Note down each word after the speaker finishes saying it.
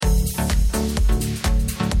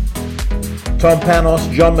Tom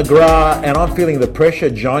Panos, John McGrath, and I'm feeling the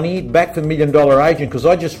pressure, Johnny, back to $1 Million Agent, because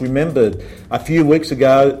I just remembered a few weeks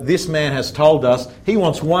ago, this man has told us he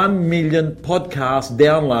wants 1 million podcast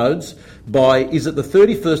downloads by, is it the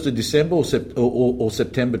 31st of December or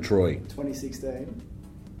September, Troy? 2016.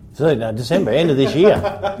 So, no, December, end of this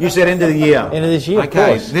year. You said end of the year. End of this year,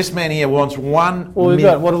 okay, of course. this man here wants 1 Well,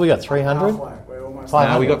 million. what have we got, 300? Halfway. We're almost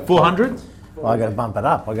Now we got 400? I got to bump it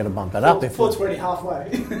up. 420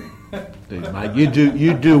 halfway. Dude, mate, you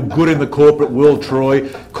do good in the corporate world, Troy.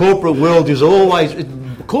 Corporate world is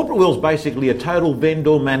basically a total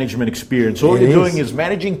vendor management experience. All you're doing is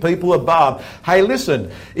managing people above. Hey, listen,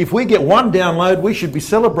 if we get 1 download, we should be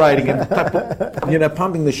celebrating and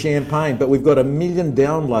pumping the champagne. But we've got 1 million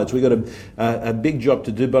downloads. We've got a big job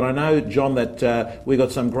to do. But I know, John, that we've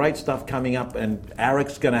got some great stuff coming up, and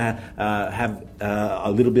Eric's going to have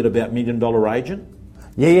a little bit about $1 Million Agent.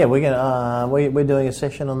 Yeah, we're doing a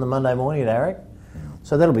session on the Monday morning at Eric,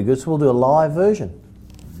 so that'll be good. So we'll do a live version.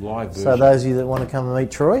 So those of you that want to come and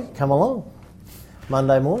meet Troy, come along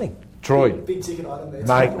Monday morning. Troy, Big ticket item there.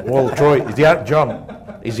 mate. Well, Troy,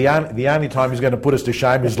 John is the only time he's going to put us to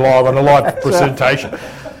shame is live on a live presentation.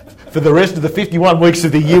 For the rest of the 51 weeks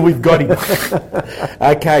of the year, we've got him.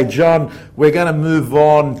 Okay, John, we're going to move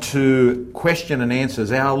on to question and answers.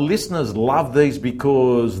 Our listeners love these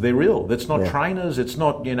because they're real. It's not trainers, it's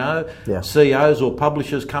not, CEOs or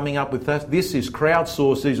publishers coming up with that. This is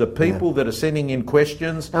crowdsourced. These are people that are sending in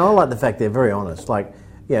questions. And I like the fact they're very honest.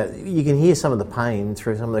 You can hear some of the pain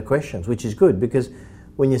through some of the questions, which is good because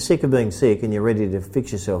when you're sick of being sick and you're ready to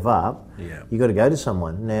fix yourself up, you've got to go to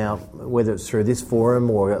someone. Now, whether it's through this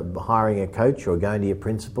forum or hiring a coach or going to your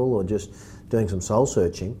principal or just doing some soul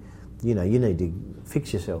searching, you need to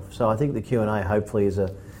fix yourself. So I think the Q&A hopefully is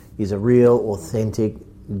a real, authentic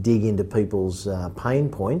dig into people's pain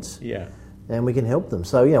points. Yeah. And we can help them.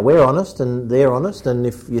 So, we're honest and they're honest. And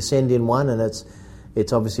if you send in one and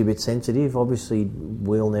it's obviously a bit sensitive, obviously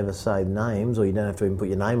we'll never say names, or you don't have to even put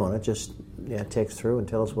your name on it. Just text through and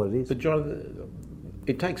tell us what it is. But John,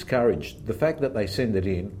 it takes courage. The fact that they send it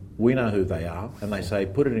in, we know who they are, and they say,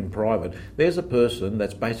 put it in private. There's a person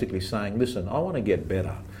that's basically saying, listen, I want to get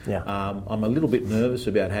better. Yeah. I'm a little bit nervous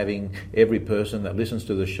about having every person that listens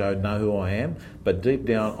to the show know who I am, but deep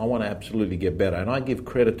down, I want to absolutely get better. And I give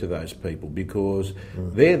credit to those people because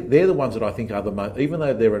they're the ones that I think are the most, even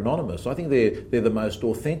though they're anonymous, I think they're the most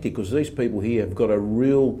authentic, because these people here have got a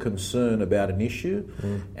real concern about an issue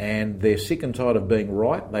and they're sick and tired of being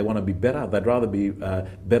right. They want to be better. They'd rather be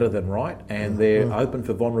better than right, and they're open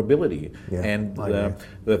for vulnerability. Yeah, and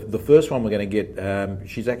the first one we're going to get,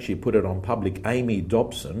 she's actually put it on public, Amy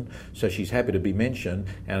Dobson, so she's happy to be mentioned.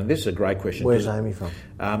 And this is a great question. Where's Amy from?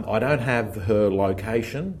 I don't have her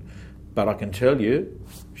location, but I can tell you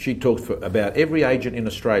she talks about every agent in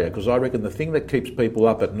Australia, because I reckon the thing that keeps people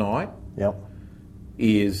up at night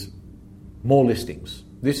is more listings.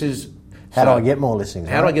 This is... How do I get more listings?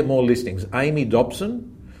 How do I get more listings? Amy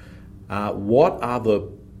Dobson, what are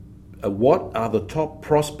the top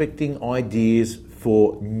prospecting ideas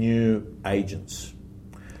for new agents?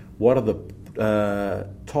 What are the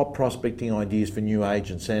top prospecting ideas for new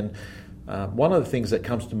agents? And one of the things that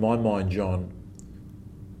comes to my mind, John,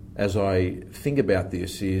 as I think about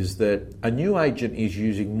this, is that a new agent is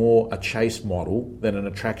using more a chase model than an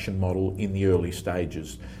attraction model in the early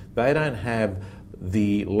stages. They don't have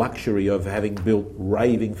the luxury of having built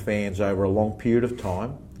raving fans over a long period of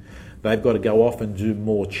time. They've got to go off and do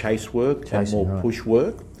more chase work and more push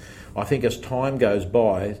work. I think as time goes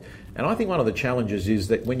by, and I think one of the challenges is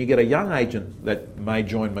that when you get a young agent that may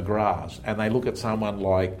join McGrath's and they look at someone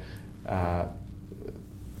like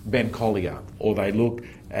Ben Collier, or they look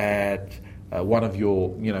at one of your,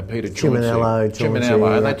 Peter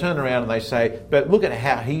Chiminello, and they turn around and they say, but look at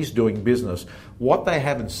how he's doing business. What they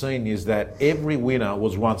haven't seen is that every winner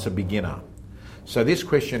was once a beginner. So this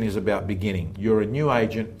question is about beginning. You're a new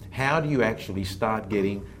agent. How do you actually start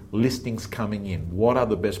getting listings coming in? What are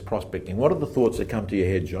the best prospecting? What are the thoughts that come to your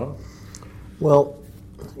head, John? Well,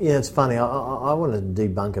 it's funny. I want to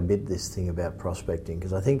debunk a bit this thing about prospecting,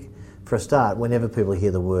 because I think, for a start, whenever people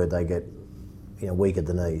hear the word, they get weak at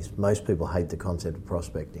the knees. Most people hate the concept of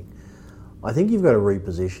prospecting. I think you've got to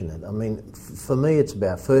reposition it. I mean, for me, it's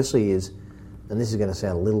about, firstly is, and this is going to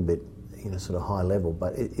sound a little bit, sort of high level,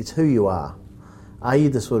 but it's who you are. Are you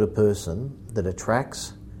the sort of person that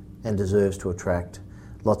attracts and deserves to attract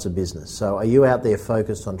lots of business? So are you out there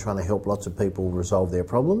focused on trying to help lots of people resolve their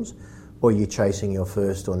problems, or are you chasing your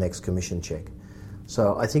first or next commission check?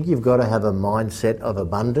 So I think you've got to have a mindset of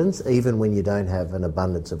abundance, even when you don't have an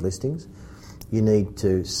abundance of listings. You need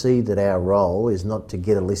to see that our role is not to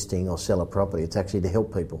get a listing or sell a property, it's actually to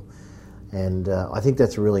help people. And I think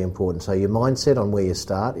that's really important. So your mindset on where you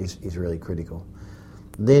start is really critical.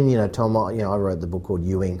 Then, Tom, I wrote the book called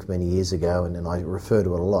You Inc. many years ago, and I refer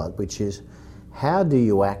to it a lot, which is how do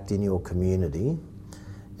you act in your community,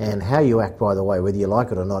 and how you act, by the way, whether you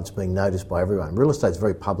like it or not, it's being noticed by everyone. Real estate's a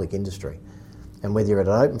very public industry, and whether you're at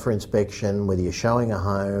an open for inspection, whether you're showing a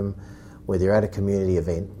home, whether you're at a community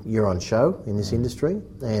event, you're on show in this industry.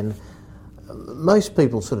 And most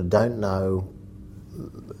people sort of don't know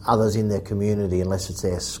others in their community unless it's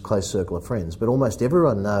their close circle of friends, but almost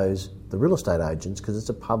everyone knows the real estate agents because it's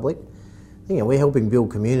a public thing. We're helping build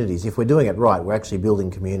communities. If we're doing it right, we're actually building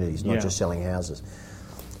communities, not just selling houses.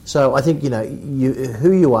 So I think,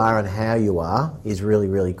 who you are and how you are is really,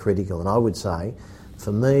 really critical. And I would say,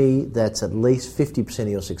 for me, that's at least 50% of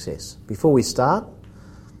your success. Before we start,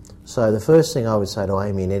 so the first thing I would say to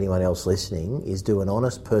Amy and anyone else listening is do an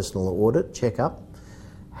honest personal audit, check up.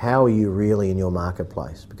 How are you really in your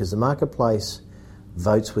marketplace? Because the marketplace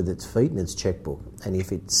votes with its feet and its checkbook. And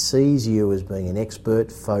if it sees you as being an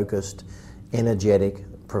expert, focused, energetic,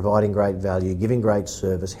 providing great value, giving great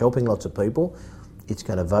service, helping lots of people, it's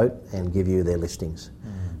going to vote and give you their listings.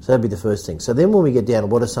 So that'd be the first thing. So then when we get down to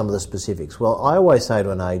what are some of the specifics? Well, I always say to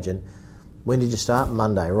an agent, when did you start?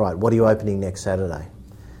 Monday. Right, what are you opening next Saturday?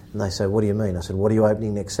 And they say, what do you mean? I said, what are you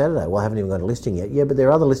opening next Saturday? Well, I haven't even got a listing yet. Yeah, but there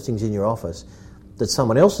are other listings in your office that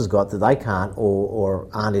someone else has got that they can't or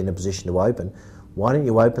aren't in a position to open. Why don't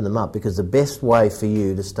you open them up? Because the best way for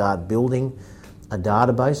you to start building a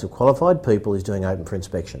database of qualified people is doing open for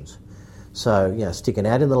inspections. So, stick an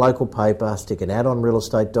ad in the local paper, stick an ad on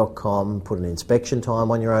realestate.com, put an inspection time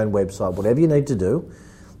on your own website, whatever you need to do,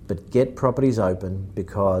 but get properties open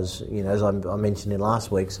because, as I mentioned in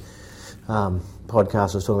last week's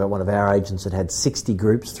podcast, I was talking about one of our agents that had 60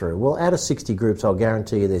 groups through. Well, out of 60 groups, I'll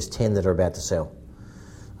guarantee you there's 10 that are about to sell.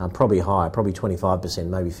 Probably higher, probably 25%,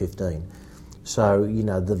 maybe 15%. So,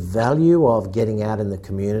 the value of getting out in the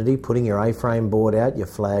community, putting your A-frame board out, your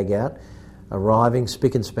flag out, arriving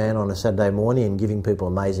spick and span on a Saturday morning and giving people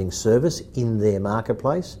amazing service in their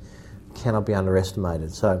marketplace cannot be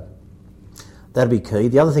underestimated. So that'd be key.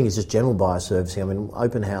 The other thing is just general buyer servicing. I mean,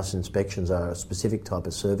 open house inspections are a specific type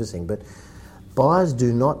of servicing, but buyers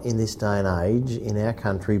do not in this day and age in our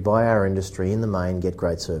country, by our industry, in the main, get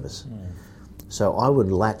great service. So I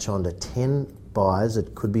would latch on to 10 buyers.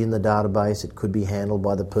 It could be in the database, it could be handled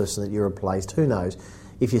by the person that you replaced, who knows.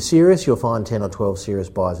 If you're serious, you'll find 10 or 12 serious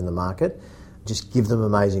buyers in the market. Just give them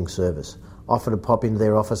amazing service. Offer to pop into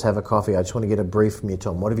their office, have a coffee. I just want to get a brief from you,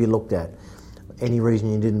 Tom. What have you looked at? Any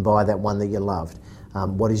reason you didn't buy that one that you loved?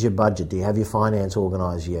 What is your budget? Do you have your finance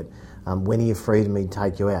organised yet? When are you free to me to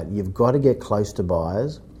take you out? You've got to get close to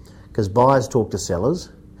buyers because buyers talk to sellers.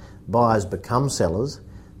 Buyers become sellers.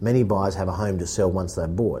 Many buyers have a home to sell once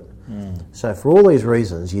they've bought. So for all these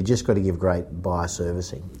reasons, you just got to give great buyer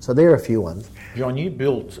servicing. So there are a few ones. John, you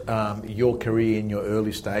built your career in your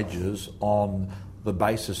early stages on the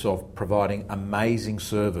basis of providing amazing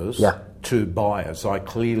service to buyers. I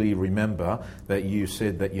clearly remember that you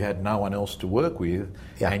said that you had no one else to work with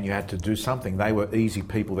and you had to do something. They were easy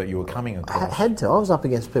people that you were coming across. I had to. I was up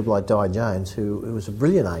against people like Di Jones, who was a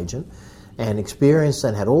brilliant agent and experienced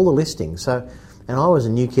and had all the listings. And I was a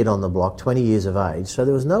new kid on the block, 20 years of age, so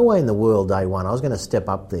there was no way in the world day one I was going to step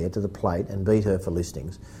up there to the plate and beat her for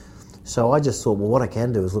listings. So I just thought, well, what I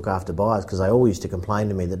can do is look after buyers because they all used to complain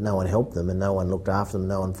to me that no one helped them and no one looked after them,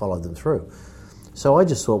 no one followed them through. So I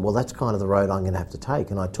just thought, well, that's kind of the road I'm going to have to take,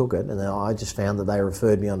 and I took it, and then I just found that they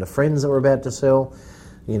referred me on to friends that were about to sell.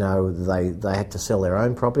 They had to sell their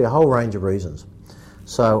own property, a whole range of reasons.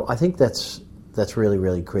 So I think that's really,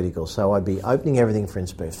 really critical. So I'd be opening everything for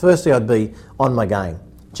inspection. Firstly, I'd be on my game,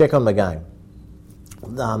 check on my game.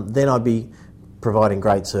 Then I'd be providing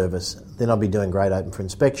great service. Then I'd be doing great open for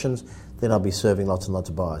inspections. Then I'd be serving lots and lots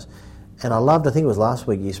of buyers. And I think it was last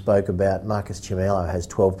week you spoke about Marcus Chimello has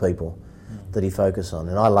 12 people that he focuses on.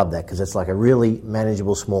 And I love that because it's like a really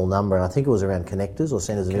manageable small number. And I think it was around connectors or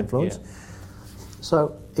centres of influence. Yeah.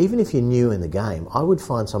 So even if you're new in the game, I would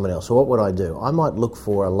find someone else. So what would I do? I might look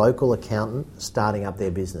for a local accountant starting up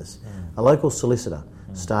their business, a local solicitor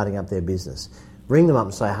starting up their business. Ring them up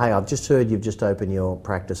and say, hey, I've just heard you've just opened your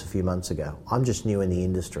practice a few months ago. I'm just new in the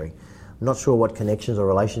industry. I'm not sure what connections or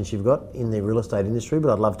relations you've got in the real estate industry,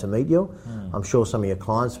 but I'd love to meet you. I'm sure some of your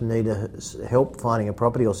clients need help finding a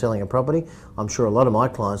property or selling a property. I'm sure a lot of my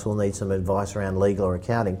clients will need some advice around legal or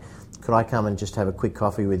accounting. Could I come and just have a quick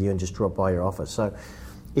coffee with you and just drop by your office? So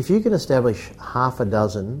if you can establish half a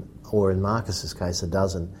dozen, or in Marcus's case, a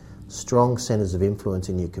dozen strong centres of influence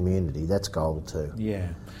in your community, that's gold too. Yeah.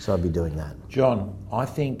 So I'd be doing that. John, I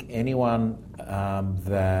think anyone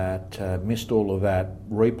that missed all of that,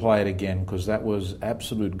 replay it again, because that was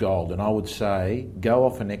absolute gold. And I would say go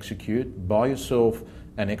off and execute, buy yourself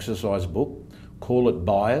an exercise book, call it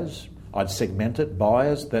Buyers. I'd segment it,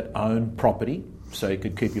 buyers that own property, so you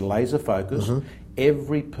could keep your laser focus. Mm-hmm.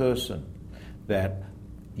 Every person that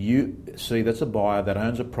you see that's a buyer that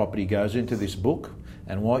owns a property goes into this book,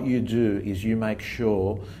 and what you do is you make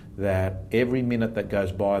sure that every minute that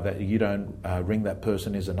goes by that you don't ring that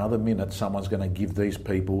person is another minute someone's going to give these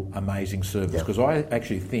people amazing service. Because I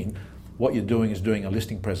actually think what you're doing is doing a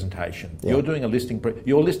listing presentation. Yeah. You're doing a listing.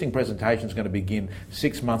 Your listing presentation is going to begin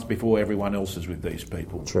 6 months before everyone else is with these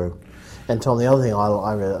people. True. And Tom, the other thing a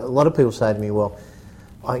lot of people say to me, well,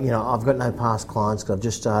 I've got no past clients because I've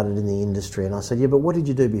just started in the industry. And I said, yeah, but what did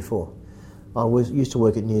you do before? I used to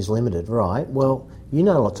work at News Limited. Right, well, you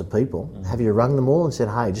know lots of people. Mm-hmm. Have you rung them all and said,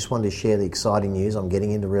 hey, just wanted to share the exciting news, I'm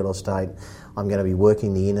getting into real estate, I'm going to be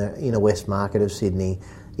working the inner west market of Sydney.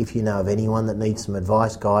 If you know of anyone that needs some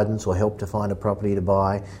advice, guidance or help to find a property to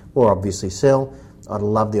buy or obviously sell, I'd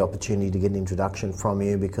love the opportunity to get an introduction from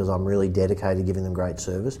you because I'm really dedicated to giving them great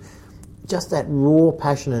service. Just that raw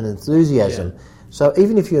passion and enthusiasm. Yeah. So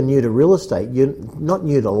even if you're new to real estate, you're not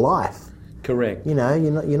new to life. Correct. You're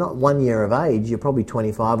not 1 year of age, you're probably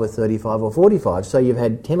 25 or 35 or 45. So you've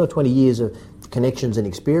had 10 or 20 years of connections and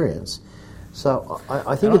experience. So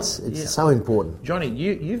I think it's so important. Johnny,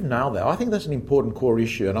 you've nailed that. I think that's an important core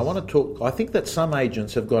issue, and I want to talk. I think that some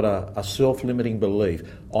agents have got a self-limiting belief.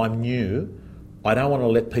 I'm new. I don't want to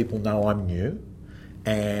let people know I'm new,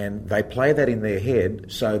 and they play that in their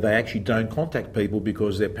head, so they actually don't contact people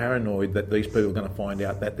because they're paranoid that these people are going to find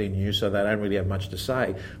out that they're new, so they don't really have much to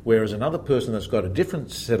say. Whereas another person that's got a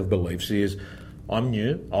different set of beliefs is, I'm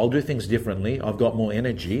new, I'll do things differently, I've got more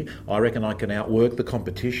energy, I reckon I can outwork the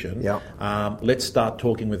competition. Yep. Let's start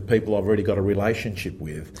talking with people I've already got a relationship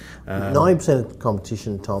with. 90% of the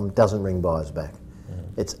competition, Tom, doesn't ring buyers back.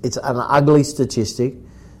 It's an ugly statistic.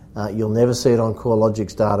 You'll never see it on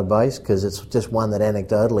CoreLogic's database because it's just one that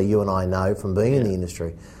anecdotally you and I know from being in the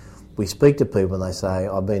industry. We speak to people and they say,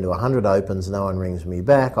 I've been to 100 opens, no one rings me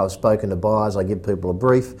back. I've spoken to buyers, I give people a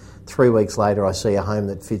brief. 3 weeks later, I see a home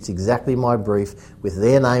that fits exactly my brief with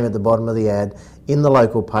their name at the bottom of the ad in the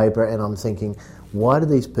local paper, and I'm thinking, why do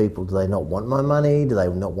these people, do they not want my money? Do they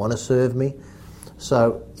not want to serve me?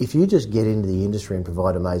 So if you just get into the industry and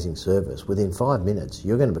provide amazing service, within 5 minutes,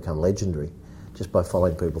 you're going to become legendary just by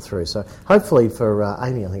following people through. So hopefully for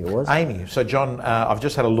Amy, I think it was. Amy. So John, I've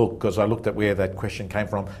just had a look because I looked at where that question came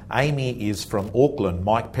from. Amy is from Auckland,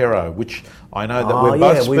 Mike Perro, which I know that we're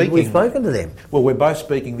both speaking. We've spoken to them. Well, we're both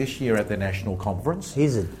speaking this year at the national conference.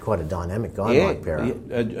 He's quite a dynamic guy, Mike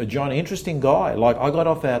Perro. John, interesting guy. Like, I got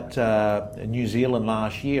off at New Zealand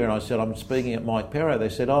last year and I said, I'm speaking at Mike Perro. They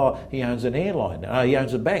said, he owns an airline. He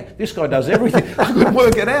owns a bank. This guy does everything. I couldn't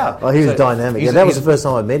work it out. Oh, he was dynamic. That was the first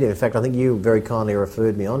time I met him. In fact, I think you very kindly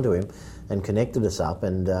referred me onto him and connected us up,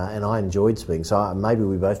 and I enjoyed speaking. So maybe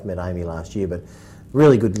we both met Amy last year, but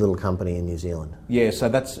really good little company in New Zealand. Yeah, so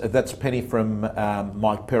that's Penny from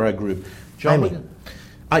Mike Perro Group. John,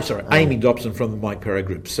 Amy Dobson from the Mike Perro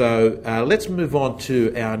Group. So let's move on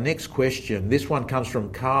to our next question. This one comes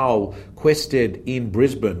from Carl Quested in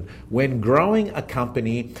Brisbane. When growing a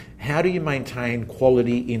company, how do you maintain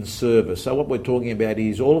quality in service? So what we're talking about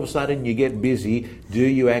is all of a sudden you get busy. Do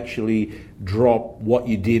you actually drop what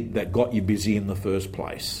you did that got you busy in the first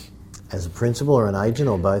place? As a principal or an agent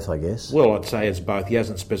or both, I guess? Well, I'd say it's both. He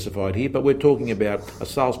hasn't specified here, but we're talking about a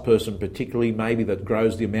salesperson particularly maybe that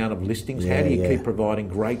grows the amount of listings. How do you keep providing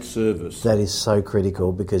great service? That is so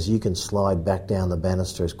critical because you can slide back down the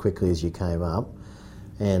banister as quickly as you came up.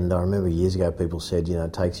 And I remember years ago people said,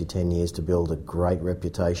 it takes you 10 years to build a great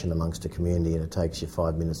reputation amongst a community and it takes you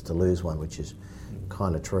 5 minutes to lose one, which is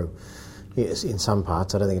kind of true. Yes, in some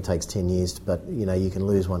parts, I don't think it takes 10 years, but, you can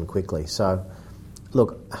lose one quickly. So,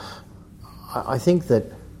 look, I think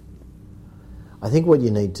what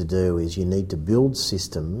you need to do is you need to build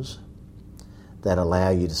systems that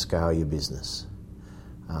allow you to scale your business.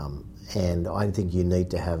 And I think you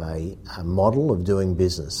need to have a model of doing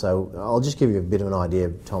business. So I'll just give you a bit of an idea,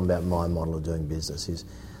 Tom, about my model of doing business. Is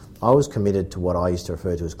I was committed to what I used to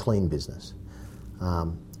refer to as clean business.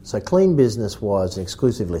 So clean business was an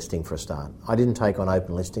exclusive listing for a start. I didn't take on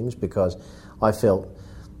open listings because I felt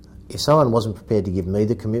if someone wasn't prepared to give me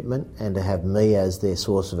the commitment and to have me as their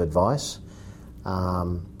source of advice,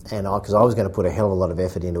 because I was going to put a hell of a lot of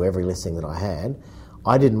effort into every listing that I had,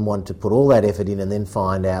 I didn't want to put all that effort in and then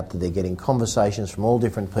find out that they're getting conversations from all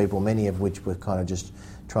different people, many of which were kind of just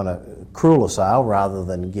trying to cruel a sale rather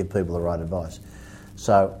than give people the right advice.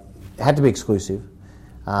 So it had to be exclusive.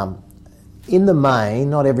 In the main,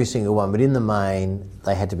 not every single one, but in the main,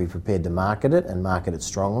 they had to be prepared to market it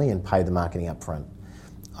strongly and pay the marketing up front.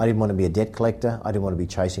 I didn't want to be a debt collector. I didn't want to be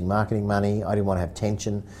chasing marketing money. I didn't want to have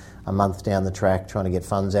tension a month down the track trying to get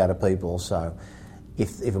funds out of people. So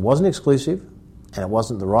if it wasn't exclusive and it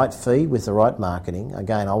wasn't the right fee with the right marketing,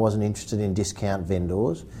 again, I wasn't interested in discount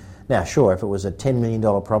vendors. Now, sure, if it was a $10 million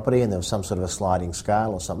property and there was some sort of a sliding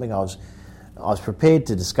scale or something, I was prepared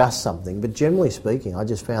to discuss something, but generally speaking, I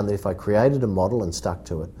just found that if I created a model and stuck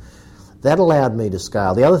to it, that allowed me to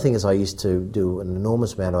scale. The other thing is I used to do an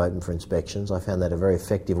enormous amount of open for inspections. I found that a very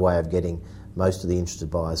effective way of getting most of the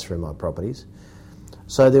interested buyers through my properties.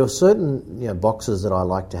 So there were certain boxes that I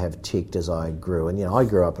like to have ticked as I grew. And I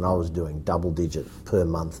grew up and I was doing double digit per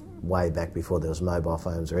month way back before there was mobile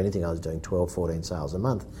phones or anything. I was doing 12, 14 sales a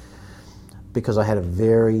month because I had a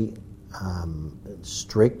very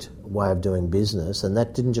strict way of doing business, and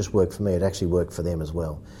that didn't just work for me, it actually worked for them as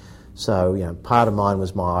well. So, part of mine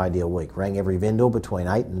was my ideal week. Rang every vendor between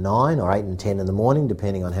 8 and 9 or 8 and 10 in the morning,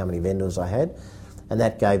 depending on how many vendors I had, and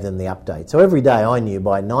that gave them the update. So every day I knew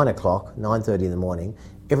by 9 o'clock, 9:30 in the morning,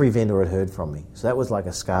 every vendor had heard from me. So that was like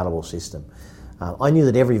a scalable system. I knew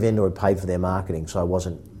that every vendor had paid for their marketing, so I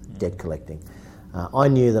wasn't debt collecting. I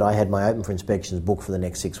knew that I had my open for inspections booked for the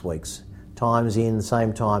next 6 weeks. Times in,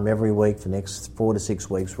 same time every week for the next 4 to 6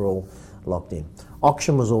 weeks, we're all locked in.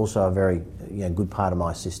 Auction was also a very good part of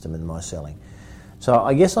my system and my selling. So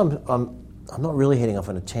I guess I'm not really heading off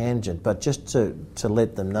on a tangent, but just to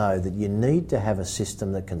let them know that you need to have a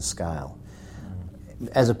system that can scale.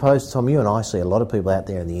 As opposed to, Tom, you and I see a lot of people out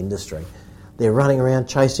there in the industry, they're running around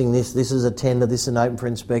chasing this is a tender, this is an open for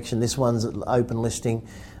inspection, this one's an open listing,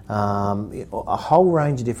 a whole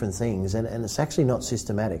range of different things, and it's actually not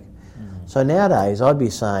systematic. So nowadays, I'd be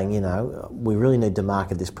saying, we really need to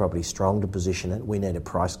market this property strong to position it. We need a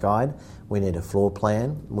price guide. We need a floor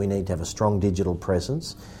plan. We need to have a strong digital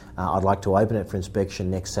presence. I'd like to open it for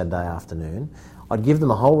inspection next Saturday afternoon. I'd give them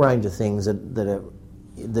a whole range of things that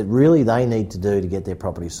really they need to do to get their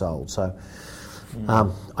property sold. So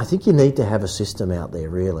I think you need to have a system out there,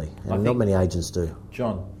 really, and not many agents do.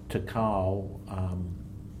 John, to Carl,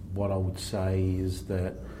 what I would say is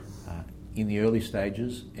that in the early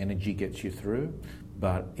stages, energy gets you through,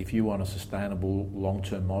 but if you want a sustainable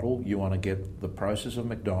long-term model, you want to get the process of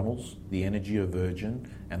McDonald's, the energy of Virgin,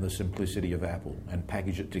 and the simplicity of Apple, and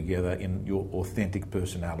package it together in your authentic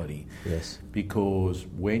personality. Yes. Because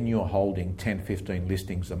when you're holding 10, 15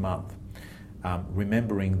 listings a month,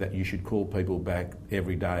 remembering that you should call people back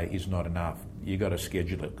every day is not enough. You got to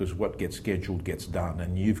schedule it, because what gets scheduled gets done.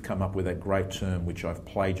 And you've come up with that great term which I've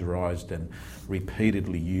plagiarised and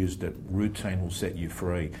repeatedly used, that routine will set you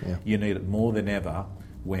free. Yeah. You need it more than ever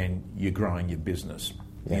when you're growing your business.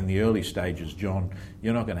 Yeah. In the early stages, John,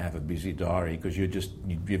 you're not going to have a busy diary because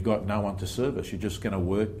you've got no one to service. You're just going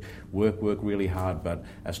to work really hard. But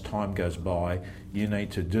as time goes by, you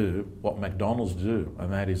need to do what McDonald's do,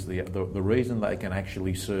 and that is the reason they can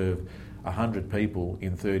actually serve 100 people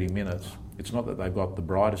in 30 minutes. It's not that they've got the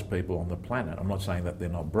brightest people on the planet. I'm not saying that they're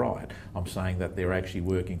not bright. I'm saying that they're actually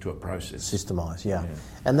working to a process. Systemised, yeah.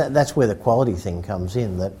 And that's where the quality thing comes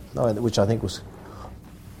in, which I think was,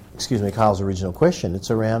 Carl's original question. It's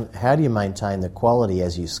around how do you maintain the quality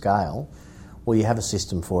as you scale? Well, you have a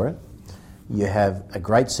system for it. You have a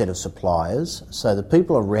great set of suppliers. So the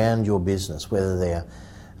people around your business, whether they're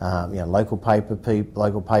local paper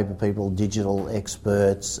people, digital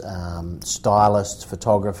experts, stylists,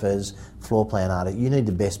 photographers, floor plan artists, you need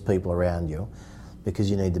the best people around you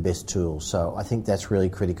because you need the best tools. So I think that's really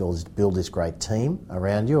critical, is to build this great team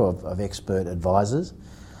around you of expert advisors.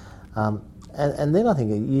 And then I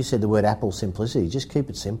think you said the word Apple simplicity. Just keep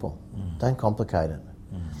it simple. Don't complicate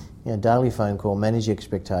it. Daily phone call, manage your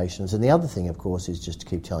expectations. And the other thing, of course, is just to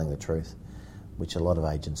keep telling the truth, which a lot of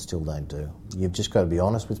agents still don't do. You've just got to be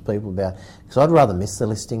honest with people about, because I'd rather miss the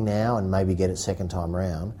listing now and maybe get it second time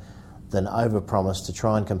round than overpromise to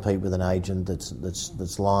try and compete with an agent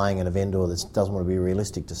that's lying and a vendor that doesn't want to be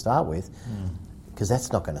realistic to start with, because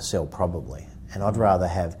that's not going to sell probably. And I'd rather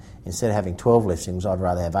have, instead of having 12 listings, I'd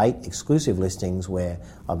rather have 8 exclusive listings where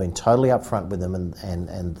I've been totally upfront with them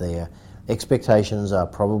and their expectations are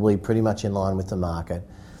probably pretty much in line with the market.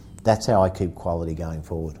 That's how I keep quality going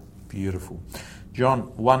forward. Beautiful. John,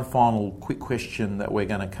 one final quick question that we're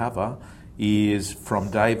going to cover is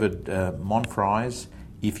from David Monfries.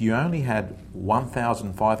 If you only had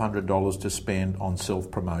 $1,500 to spend on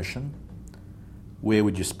self-promotion, where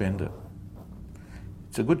would you spend it?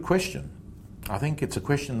 It's a good question. I think it's a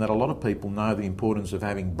question that a lot of people know the importance of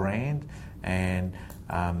having brand and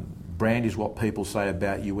Brand is what people say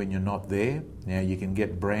about you when you're not there. Now, you can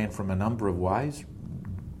get brand from a number of ways.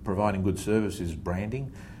 Providing good service is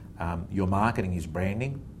branding. Your marketing is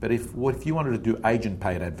branding. But if you wanted to do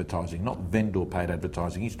agent-paid advertising, not vendor-paid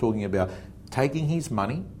advertising, he's talking about taking his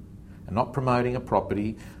money and not promoting a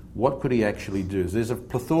property. What could he actually do? There's a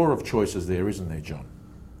plethora of choices there, isn't there, John?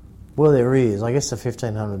 Well, there is. I guess the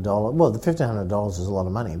 $1,500... Well, the $1,500 is a lot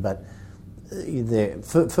of money, but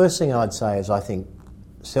first thing I'd say is I think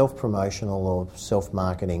self-promotional or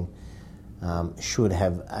self-marketing should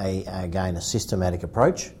have, a systematic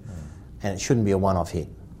approach, and it shouldn't be a one-off hit.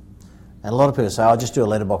 And a lot of people say, just do a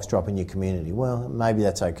letterbox drop in your community. Well, maybe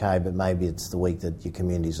that's okay, but maybe it's the week that your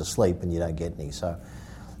community's asleep and you don't get any. So,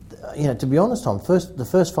 to be honest, Tom, the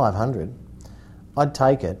first 500, I'd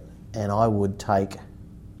take it, and I would take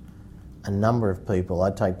a number of people.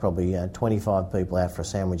 I'd take probably 25 people out for a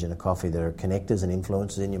sandwich and a coffee that are connectors and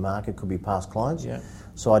influencers in your market, could be past clients. Yeah.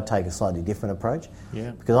 So I'd take a slightly different approach.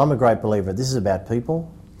 Yeah. Because I'm a great believer, this is about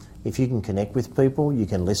people. If you can connect with people, you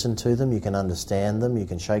can listen to them, you can understand them, you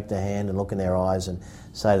can shake their hand and look in their eyes and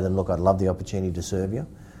say to them, look, I'd love the opportunity to serve you.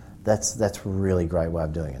 That's a really great way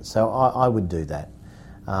of doing it. So I would do that.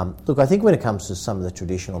 Look, I think when it comes to some of the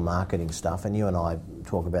traditional marketing stuff, and you and I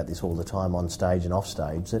talk about this all the time on stage and off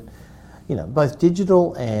stage, that both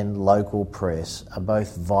digital and local press are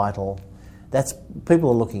both vital.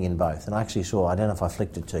 People are looking in both. And I actually saw, I don't know if I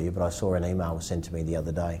flicked it to you, but I saw an email was sent to me the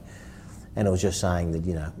other day. And it was just saying that,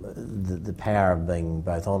 the power of being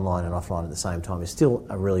both online and offline at the same time is still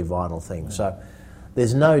a really vital thing. Yeah. So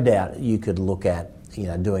there's no doubt you could look at,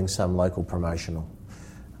 doing some local promotional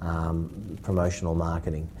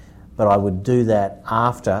marketing. But I would do that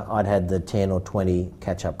after I'd had the 10 or 20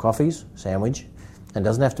 catch-up coffees, sandwich. And it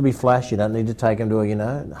doesn't have to be flash. You don't need to take them to a,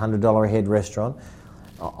 $100 a head restaurant.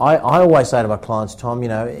 I always say to my clients, Tom,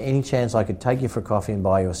 any chance I could take you for a coffee and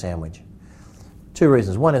buy you a sandwich? Two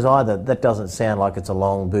reasons. One is either that doesn't sound like it's a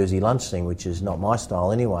long, boozy lunch thing, which is not my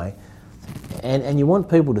style anyway, and you want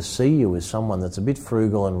people to see you as someone that's a bit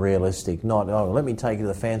frugal and realistic, not, let me take you to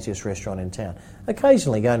the fanciest restaurant in town.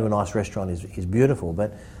 Occasionally going to a nice restaurant is beautiful,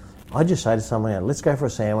 but I just say to someone, let's go for a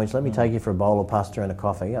sandwich, let me take you for a bowl of pasta and a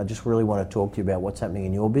coffee. I just really want to talk to you about what's happening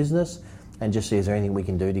in your business and just see is there anything we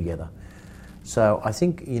can do together. So I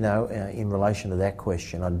think, in relation to that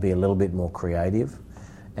question, I'd be a little bit more creative.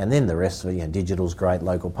 And then the rest of it, digital's great,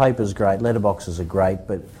 local paper's great, letterboxes are great,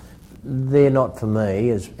 but they're not for me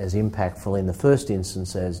as impactful in the first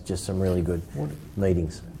instance as just some really good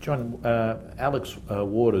meetings. John, Alex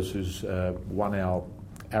Waters, who's won our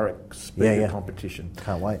ARIC speaker competition.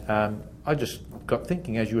 Can't wait. I just got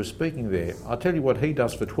thinking as you were speaking there, I'll tell you what he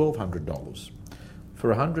does for $1,200.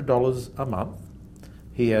 For $100 a month,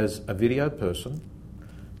 he has a video person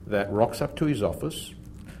that rocks up to his office,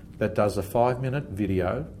 that does a 5-minute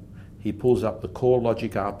video. He pulls up the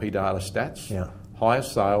CoreLogic RP data stats,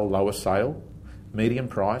 highest sale, lowest sale, median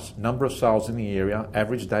price, number of sales in the area,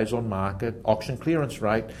 average days on market, auction clearance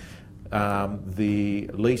rate, the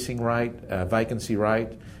leasing rate, vacancy rate,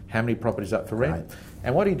 how many properties up for rent. Right.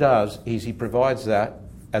 And what he does is he provides that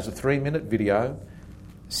as a 3-minute video,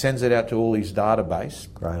 sends it out to all his database,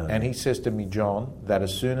 and he says to me, John, that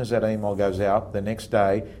as soon as that email goes out, the next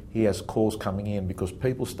day he has calls coming in because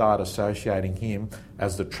people start associating him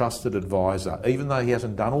as the trusted advisor. Even though he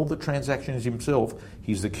hasn't done all the transactions himself,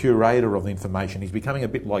 he's the curator of the information. He's becoming a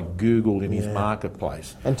bit like Google in his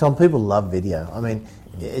marketplace. And Tom, people love video. I mean,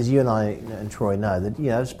 as you and I and Troy know,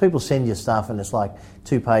 that people send you stuff and it's like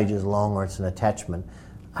 2 pages long or it's an attachment.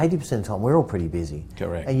 80% of the time, we're all pretty busy.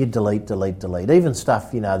 Correct. And you delete. Even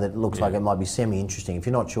stuff, that looks like it might be semi-interesting, if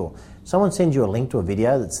you're not sure. Someone sends you a link to a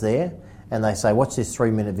video that's there, and they say, watch this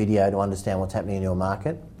 3-minute video to understand what's happening in your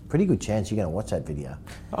market. Pretty good chance you're going to watch that video.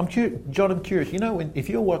 John, I'm curious. If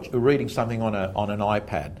you're reading something on an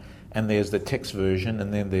iPad, and there's the text version,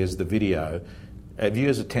 and then there's the video, have you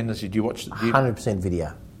as a tendency, do you watch... 100%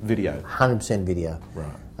 video. Video? 100% video. Right.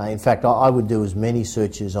 In fact, I would do as many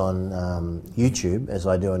searches on YouTube as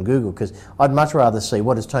I do on Google because I'd much rather see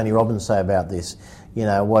what does Tony Robbins say about this,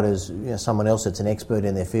 what does someone else that's an expert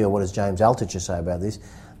in their field, what does James Altucher say about this,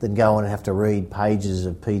 than go on and have to read pages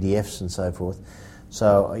of PDFs and so forth.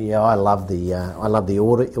 So I love the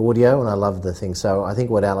audio and I love the thing. So I think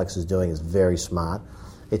what Alex is doing is very smart.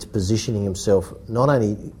 It's positioning himself not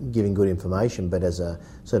only giving good information but as a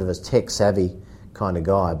sort of a tech savvy kind of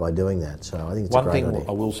guy by doing that. So I think it's a great idea. One thing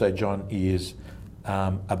I will say, John, is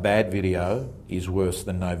a bad video is worse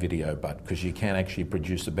than no video, because you can actually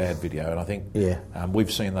produce a bad video. And I think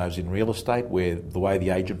we've seen those in real estate where the way the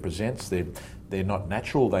agent presents, they're not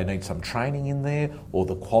natural, they need some training in there, or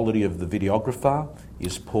the quality of the videographer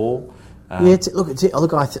is poor.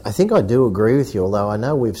 Look. I think I do agree with you. Although I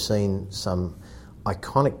know we've seen some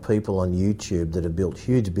iconic people on YouTube that have built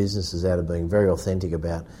huge businesses out of being very authentic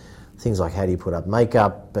about things like how do you put up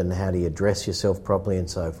makeup and how do you dress yourself properly and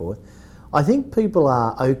so forth. I think people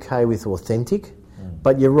are okay with authentic,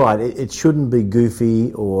 but you're right. It shouldn't be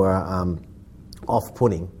goofy or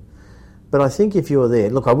off-putting. But I think if you're there,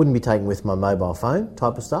 look, I wouldn't be taking with my mobile phone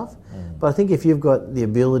type of stuff. But I think if you've got the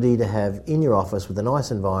ability to have in your office with a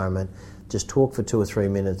nice environment, just talk for 2 or 3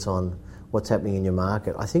 minutes on what's happening in your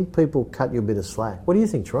market, I think people cut you a bit of slack. What do you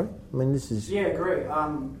think, Troy? I mean, this is... Yeah, agree.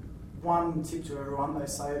 One tip to everyone, they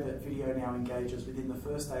say that video now engages within the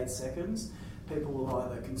first 8 seconds. People will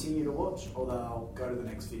either continue to watch or they'll go to the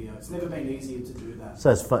next video. It's never been easier to do that.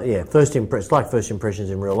 So it's it's like first impressions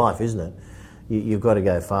in real life, isn't it? You've got to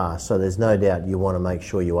go fast. So there's no doubt you want to make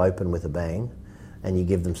sure you open with a bang and you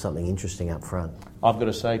give them something interesting up front. I've got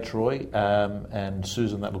to say, Troy, and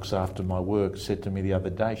Susan that looks after my work said to me the other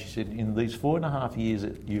day, she said, in these 4.5 years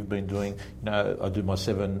that you've been doing, I do my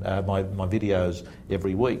videos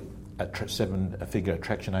every week, 7-figure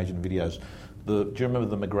attraction agent videos. Do you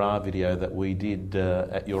remember the McGrath video that we did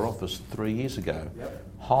at your office 3 years ago? Yep.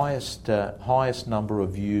 Highest number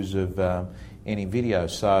of views of any video.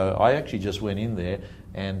 So I actually just went in there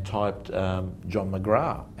and typed John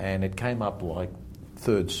McGrath, and it came up like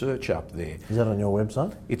third search up there. Is that on your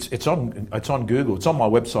website? It's on Google. It's on my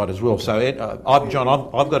website as well. So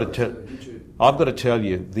I've got to tell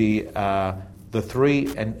you the three,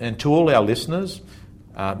 and to all our listeners,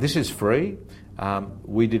 this is free.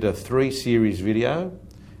 We did a 3-series video,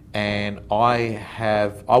 and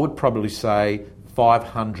I would probably say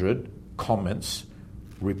 500 comments,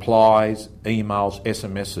 replies, emails,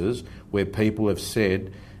 SMSs, where people have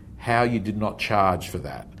said how you did not charge for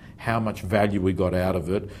that, how much value we got out of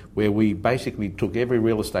it, where we basically took every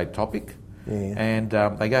real estate topic and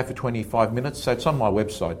they go for 25 minutes. So it's on my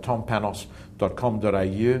website,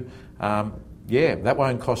 tompanos.com.au. That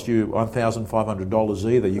won't cost you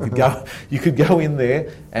 $1,500 either. You could go in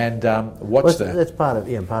there and watch that. That's part of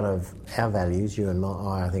our values. You and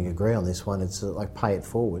I think, agree on this one. It's like pay it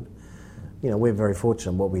forward. We're very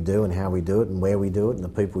fortunate in what we do and how we do it and where we do it and the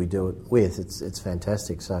people we do it with. It's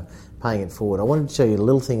fantastic. So paying it forward. I wanted to show you a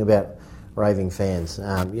little thing about raving fans.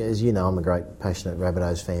 As you know, I'm a great passionate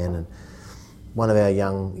Rabbitohs fan, and one of our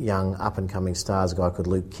young up-and-coming stars, a guy called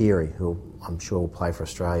Luke Keary, who I'm sure will play for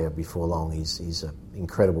Australia before long. He's an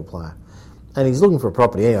incredible player. And he's looking for a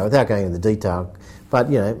property, without going into the detail, but,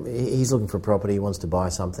 he's looking for a property, he wants to buy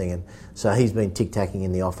something, and so he's been tic-tacking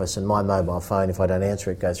in the office, and my mobile phone, if I don't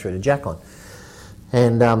answer it, goes through to Jacqueline.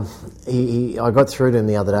 And I got through to him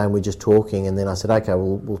the other day, and we're just talking, and then I said, okay,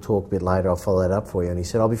 we'll talk a bit later, I'll follow that up for you. And he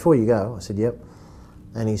said, before you go, I said, yep.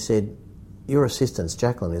 And he said, your assistant's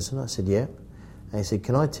Jacqueline, isn't it? I said, yeah. And he said,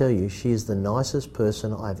 can I tell you, she is the nicest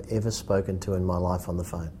person I've ever spoken to in my life on the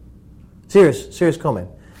phone. Serious comment.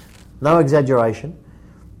 No exaggeration.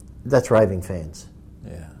 That's raving fans.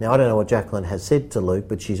 Yeah. Now, I don't know what Jacqueline has said to Luke,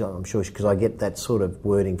 but I'm sure, because I get that sort of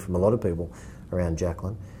wording from a lot of people around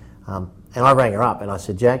Jacqueline. And I rang her up and I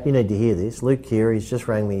said, Jack, you need to hear this. Luke Keary's just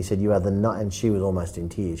rang me. He said, you are and she was almost in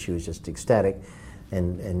tears. She was just ecstatic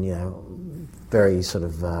and very sort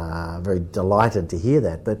of, very delighted to hear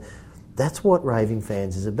that. But that's what raving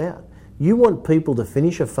fans is about. You want people to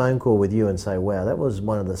finish a phone call with you and say, wow, that was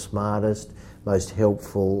one of the smartest, most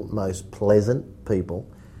helpful, most pleasant people.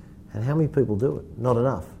 And how many people do it? Not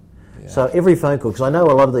enough. Yeah. So every phone call, because I know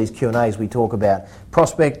a lot of these Q&As we talk about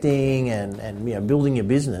prospecting and building your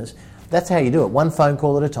business. That's how you do it. One phone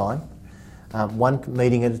call at a time, one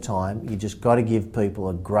meeting at a time. You just got to give people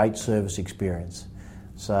a great service experience.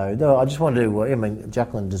 So no, I just wanted to,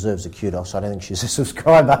 Jacqueline deserves a kudos. So I don't think she's a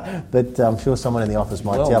subscriber, but I'm sure someone in the office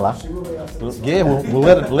might tell her. We'll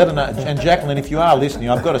let her know. And Jacqueline, if you are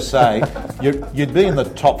listening, I've got to say, you'd be in the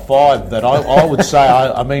top 5 that I would say.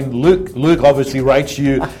 Luke obviously rates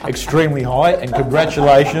you extremely high, and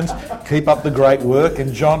congratulations. Keep up the great work.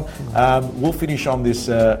 And John, we'll finish on this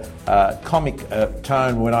comic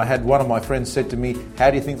tone when I had one of my friends said to me,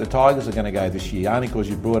 how do you think the Tigers are going to go this year? Only because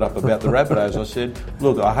you brought up about the Rabbitohs. I said,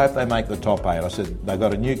 look, I hope they make the top 8. I said, they've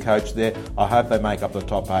got a new coach there. I hope they make up the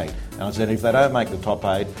top 8. And I said, if they don't make the top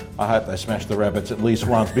 8, I hope they smash the Rabbits at least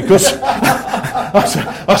once, because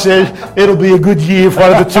I said, it'll be a good year if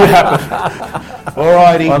one of the two happen. All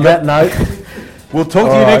righty. On that note, we'll talk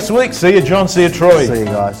to you next week. See you, John. See you, Troy. See you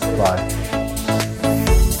guys. Bye.